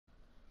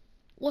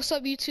What's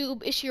up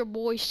YouTube? It's your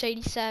boy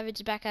Shady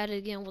Savage back at it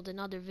again with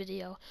another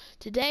video.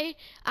 Today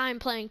I'm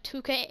playing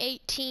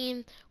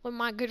 2K18 with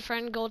my good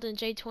friend Golden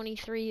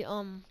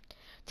J23.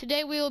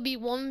 Today we will be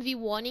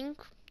 1v1ing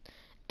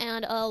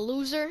and a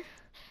loser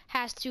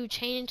has to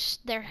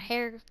change their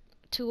hair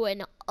to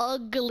an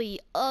ugly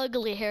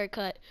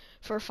haircut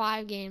for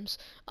 5 games.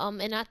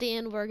 And at the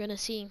end we're gonna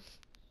see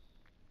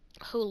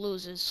who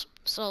loses.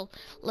 So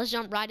let's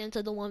jump right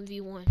into the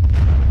 1v1.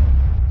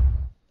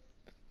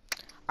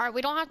 Alright,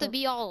 we don't have to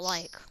be all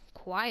like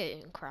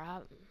quiet and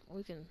crap.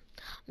 We can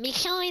be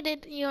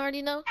excited, you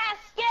already know.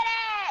 Let's get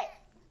it!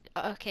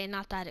 Okay,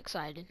 not that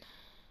excited.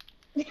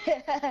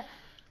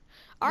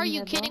 Are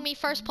you kidding me?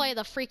 First play of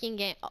the freaking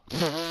game.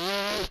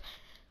 That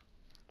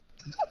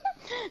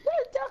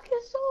duck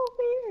is so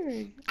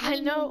weird. I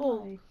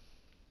know.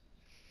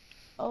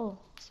 Oh,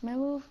 spin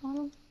move on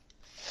him?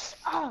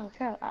 Oh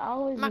crap, I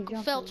always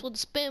Michael Phelps with the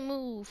spin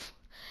move.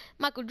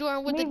 Michael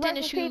Jordan with the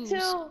tennis shoes.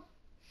 P2.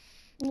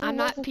 I'm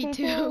not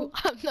P2.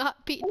 I'm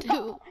not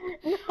P2.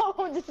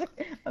 No, just,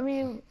 I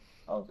mean,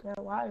 okay,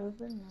 why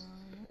open?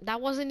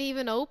 That wasn't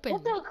even open.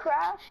 What the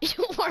crap?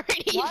 You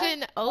weren't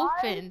even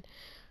open.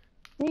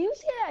 Do you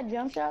see that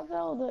jump shot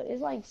though?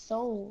 It's like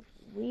so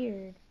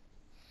weird.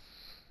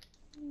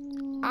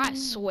 I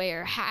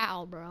swear,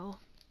 how, bro?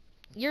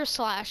 You're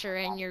slasher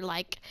and you're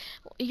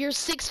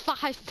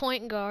 6'5"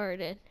 point guard.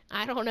 And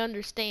I don't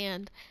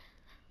understand.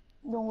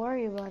 Don't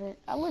worry about it.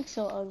 I look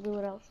so ugly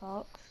without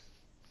socks.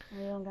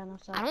 I don't got no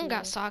socks. I don't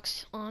got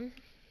socks on.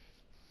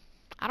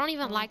 I don't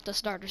even like the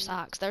starter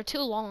socks. They're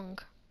too long.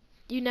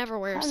 You never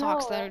wear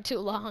socks that are too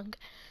long.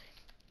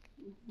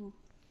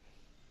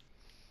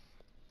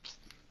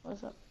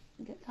 What's up?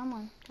 Come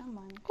on.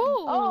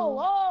 Ooh.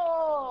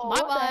 Oh,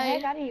 bye what bye. The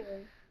heck? I didn't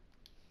even...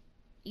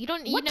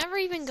 You never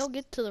even go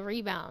get to the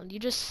rebound. You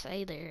just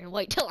stay there and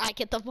wait till I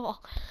get the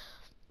ball.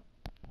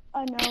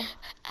 I know.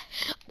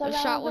 The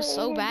shot was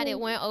so bad it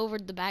went over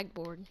the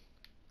backboard.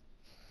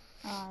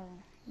 What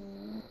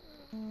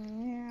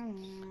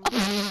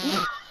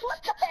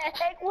the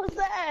heck was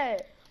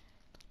that?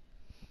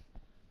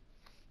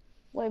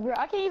 Wait, bro,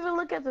 I can't even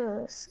look at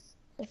the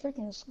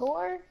freaking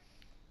score.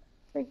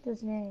 Freak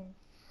this game.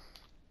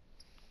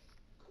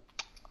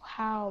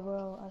 How,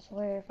 bro? I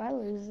swear, if I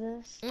lose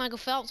this. Michael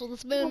Phelps with the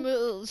spin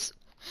moves.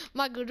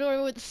 Michael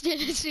Jordan with the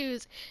tennis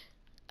shoes.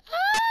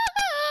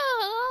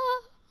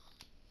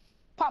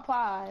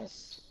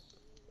 Popeyes.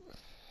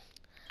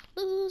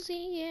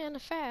 Louisiana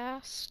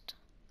fast.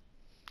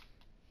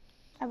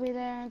 I'll be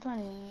there in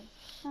 20 minutes.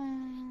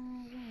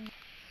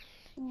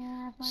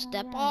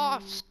 Step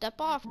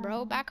off,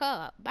 bro. Back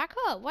up.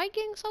 Why you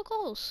getting so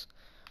close?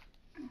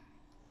 What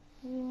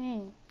do you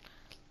mean?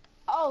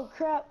 Oh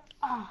crap!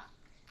 Ah,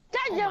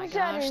 that jump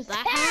shot is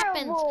that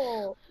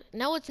terrible. Happens.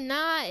 No, it's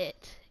not.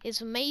 It's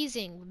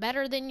amazing.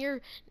 Better than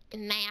your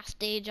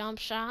nasty jump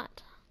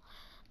shot.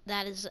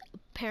 That is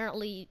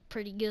apparently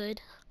pretty good.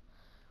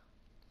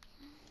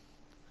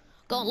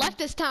 Going left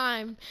this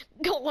time.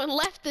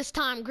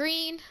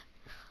 Green.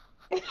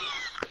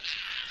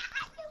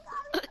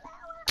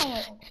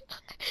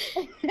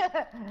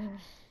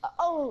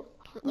 Oh,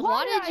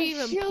 why did you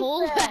even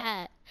pull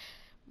that?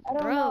 I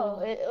don't Bro. know.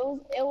 It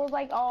was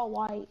like all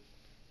white.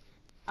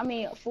 I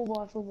mean,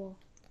 football.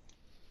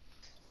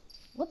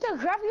 What the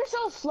crap? You're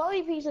so slow,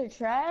 you piece of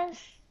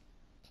trash.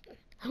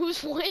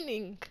 Who's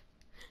winning?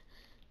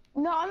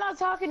 No, I'm not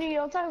talking to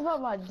you. I'm talking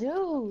about my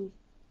dude.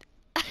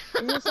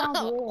 It just sounds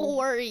weird. Who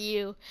are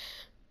you?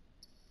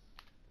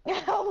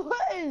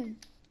 What?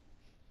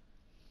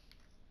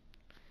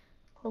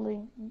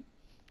 Pulling.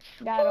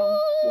 Got him.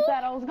 You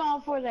thought I was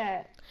going for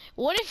that.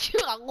 What if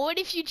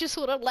you just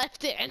would have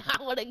left it and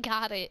I would have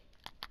got it?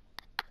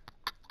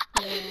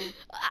 Yeah.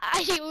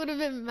 You would have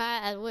been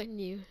mad, wouldn't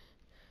you?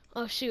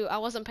 Oh shoot, I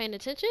wasn't paying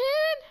attention.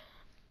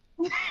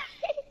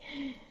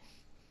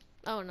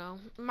 Oh no,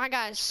 my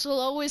guy's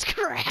slow as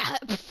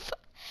crap.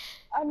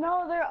 I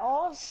know, they're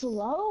all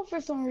slow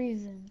for some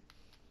reason.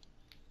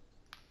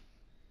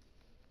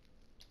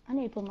 I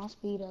need to put my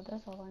speed up,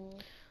 that's all I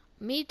need.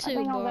 Me too, I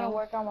think bro. I'm gonna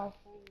work on my speed.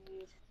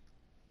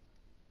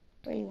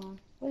 Where you going?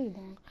 What are you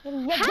doing?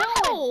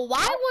 How?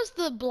 Why was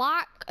the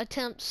block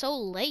attempt so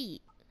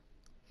late?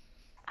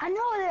 I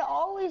know, they're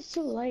always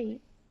too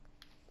late.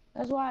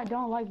 That's why I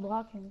don't like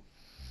blocking.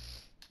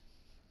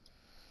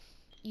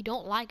 You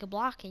don't like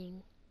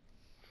blocking?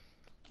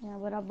 Yeah,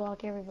 but I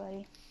block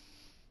everybody.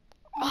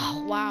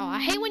 Oh wow, I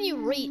hate when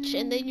you reach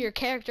and then your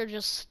character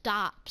just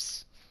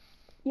stops.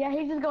 Yeah,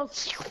 he just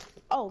goes.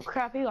 Oh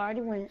crap, he already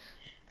went.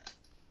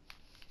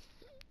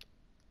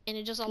 And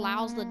it just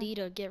allows the D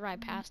to get right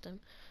past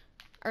him.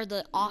 Or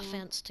the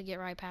offense to get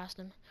right past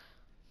him.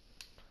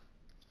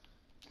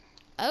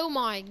 Oh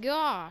my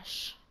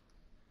gosh.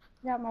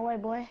 Get out my way,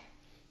 boy.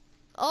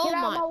 Oh Get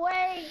out my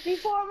way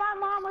before my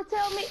mama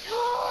tell me.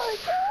 Oh,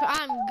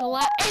 I'm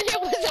glad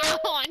it was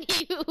out on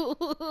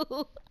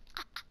you.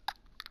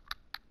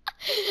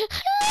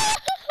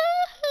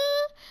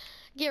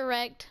 Get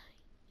wrecked.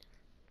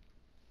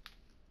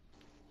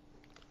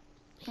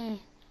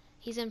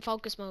 He's in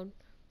focus mode.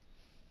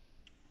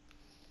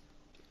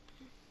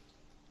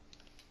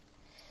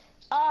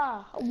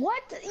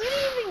 What? You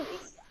didn't even.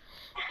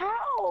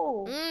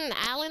 How?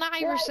 Allen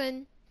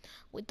Iverson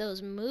with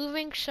those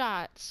moving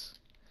shots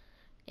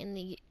and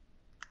the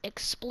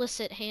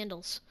explicit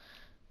handles.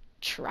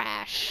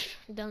 Trash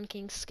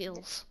dunking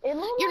skills. It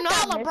looked You're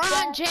like not I missed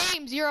LeBron that.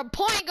 James. You're a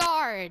point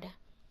guard.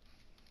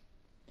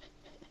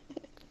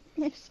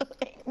 You're so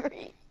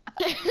angry.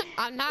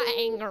 I'm not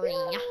angry.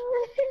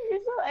 You're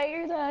so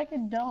angry that I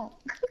can dunk.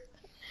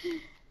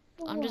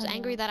 I'm just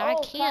angry that I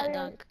Oh, can't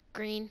dunk.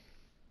 Green.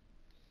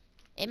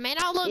 It may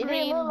not look It didn't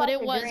green, look but like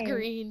it a was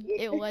green. green.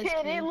 It was It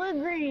green. didn't look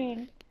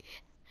green.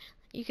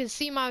 You can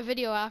see my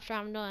video after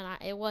I'm done.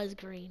 It was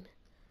green.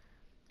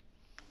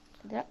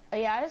 Yeah,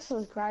 I just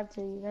subscribed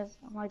to you.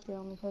 I'm like the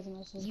only person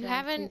that subscribed. You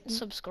haven't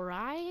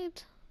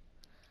subscribed?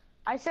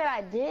 I said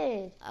I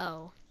did.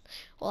 Oh.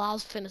 Well, I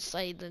was finna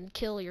say, then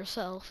kill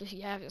yourself if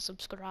you haven't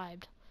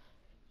subscribed.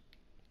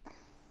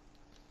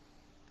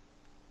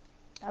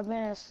 I've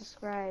been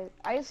subscribed.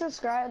 I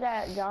subscribed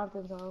at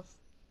Jonathan's house.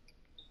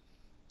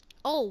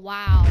 Oh,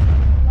 wow.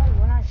 Like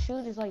when I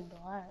shoot, it's like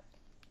black.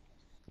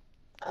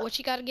 What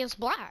you got against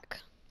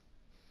black?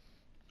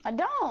 I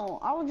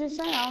don't. I was just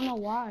saying. I don't know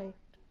why.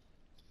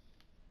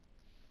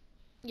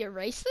 You're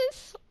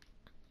racist?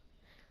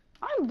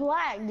 I'm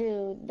black,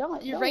 dude.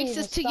 Don't. You're Don't even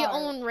racist to your start.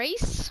 own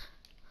race?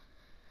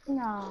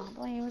 No,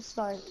 don't even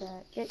start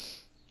that. Get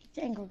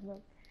angry, bro.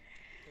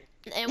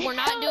 And we're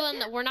not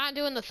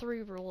doing the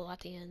 3 rule at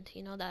the end.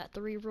 You know that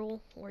 3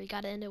 rule where you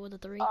gotta end it with a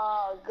 3?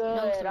 Oh, good.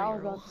 No 3 I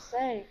was rule. about to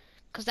say.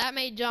 Cause that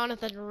made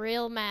Jonathan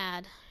real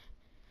mad.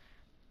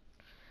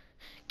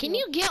 Can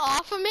you get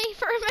off of me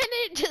for a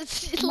minute?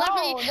 Just let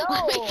me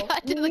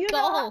cut to the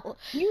goal.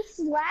 You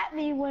slap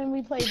me when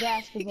we play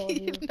basketball,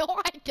 dude. No,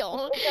 I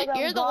don't.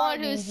 You're the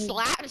one who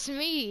slaps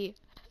me.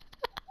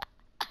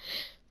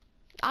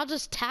 I'll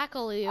just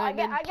tackle you and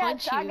then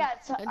punch you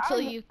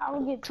until you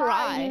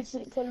cry.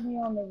 Putting me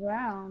on the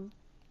ground.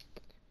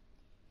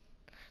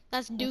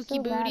 That's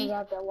dookie booty.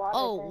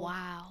 Oh,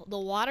 wow. The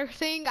water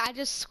thing? I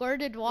just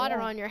squirted water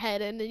on your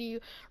head and then you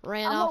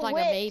ran off like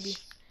a baby.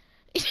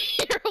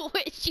 You're a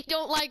witch. You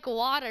don't like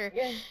water.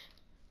 Yeah.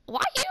 Why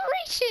are you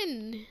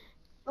reaching?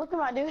 Look at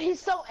my dude.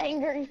 He's so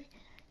angry.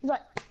 He's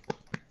like,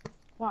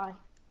 why?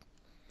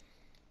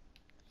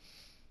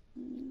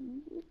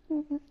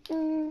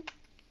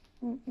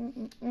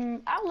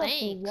 I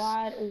left you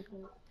wide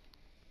open.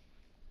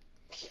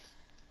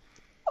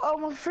 Oh,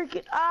 my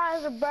freaking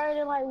eyes are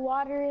burning like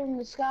water in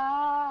the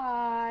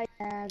sky.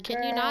 Yeah,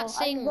 can you not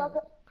sing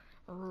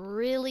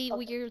really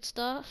weird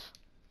stuff?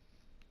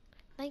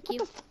 Thank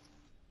you.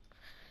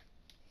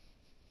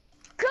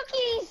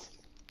 Cookies!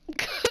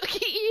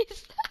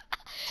 Cookies!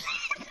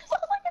 That's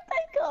all I can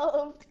think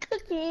of.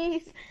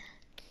 Cookies.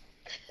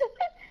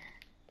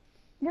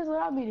 Guess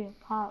what I'm eating?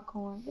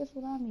 Popcorn. Guess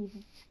what I'm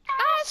eating?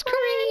 Ice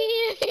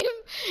cream!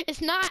 It's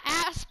not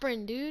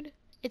aspirin, dude.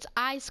 It's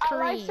ice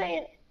cream. I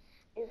say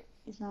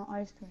it's not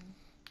ice cream.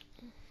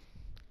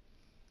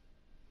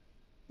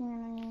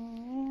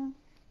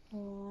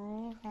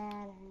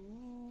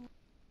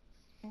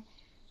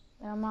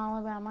 I'm all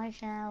about my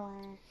shower.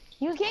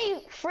 You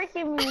keep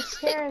freaking me,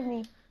 scaring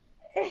me.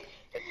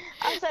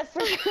 I said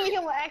freaking me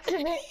on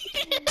accident.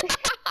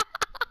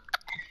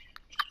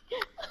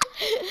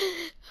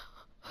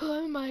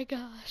 Oh my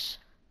gosh.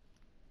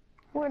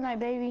 Fortnite,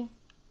 baby.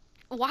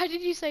 Why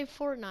did you say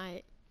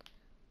Fortnite?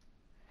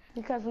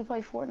 Because we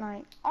play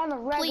Fortnite on the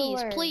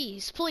regular.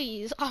 Please,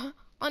 on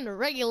the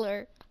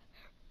regular.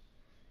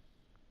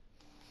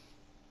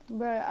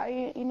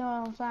 Bruh, you know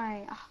what I'm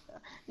saying?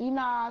 You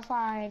know what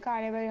I'm saying?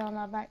 Cardi B on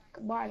the back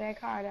bar that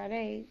car that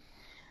day.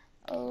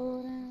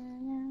 Oh,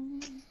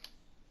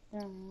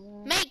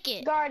 make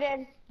it.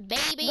 Garden.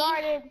 Baby.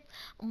 Garden.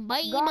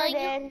 Baby.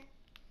 Garden.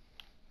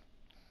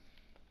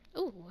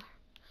 Ooh.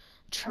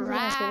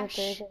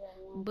 Trash.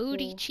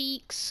 Booty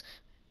cheeks.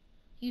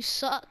 You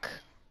suck.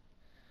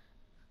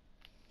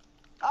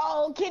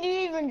 Oh, can you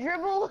even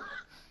dribble?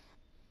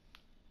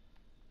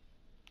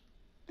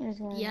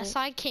 Yes,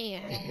 I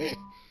can.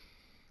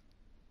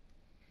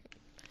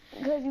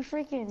 Because you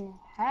freaking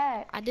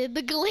hack. I did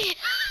the glitch.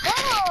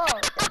 Oh!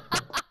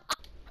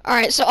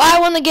 Alright, so I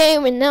won the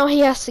game, and now he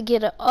has to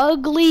get an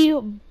ugly,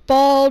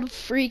 bald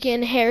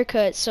freaking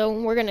haircut. So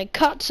we're gonna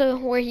cut to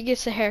where he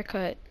gets the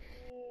haircut.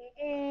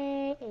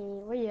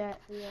 Where you at?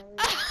 Where you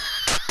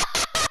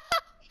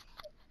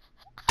at?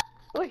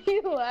 Oh,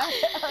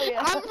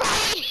 yeah. I'm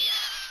right.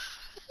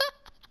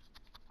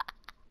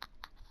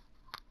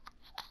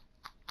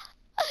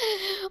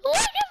 Look at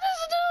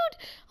this dude!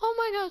 Oh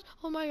my gosh!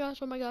 Oh my gosh!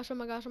 Oh my gosh! Oh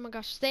my gosh! Oh my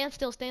gosh! Stand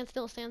still! Stand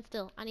still! Stand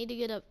still! I need to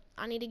get a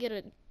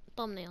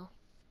thumbnail.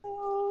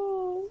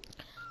 Oh.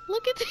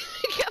 Look at this!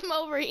 Come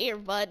over here,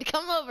 bud.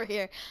 Come over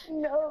here.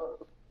 No.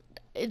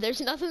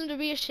 There's nothing to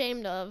be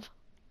ashamed of.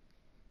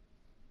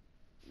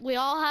 We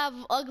all have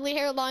ugly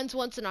hairlines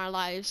once in our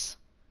lives.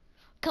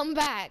 Come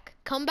back.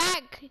 Come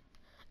back.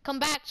 Come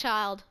back,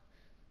 child.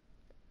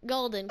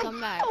 Golden,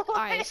 come back.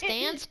 Alright,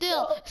 stand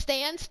still.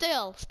 Stand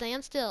still.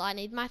 Stand still. I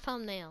need my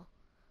thumbnail.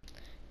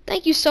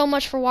 Thank you so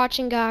much for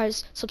watching,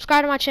 guys.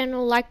 Subscribe to my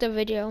channel, like the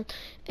video,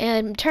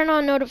 and turn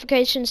on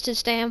notifications to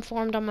stay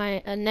informed on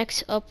my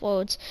next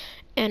uploads.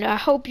 And I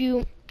hope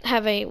you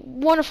have a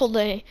wonderful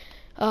day.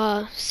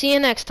 See you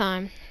next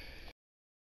time.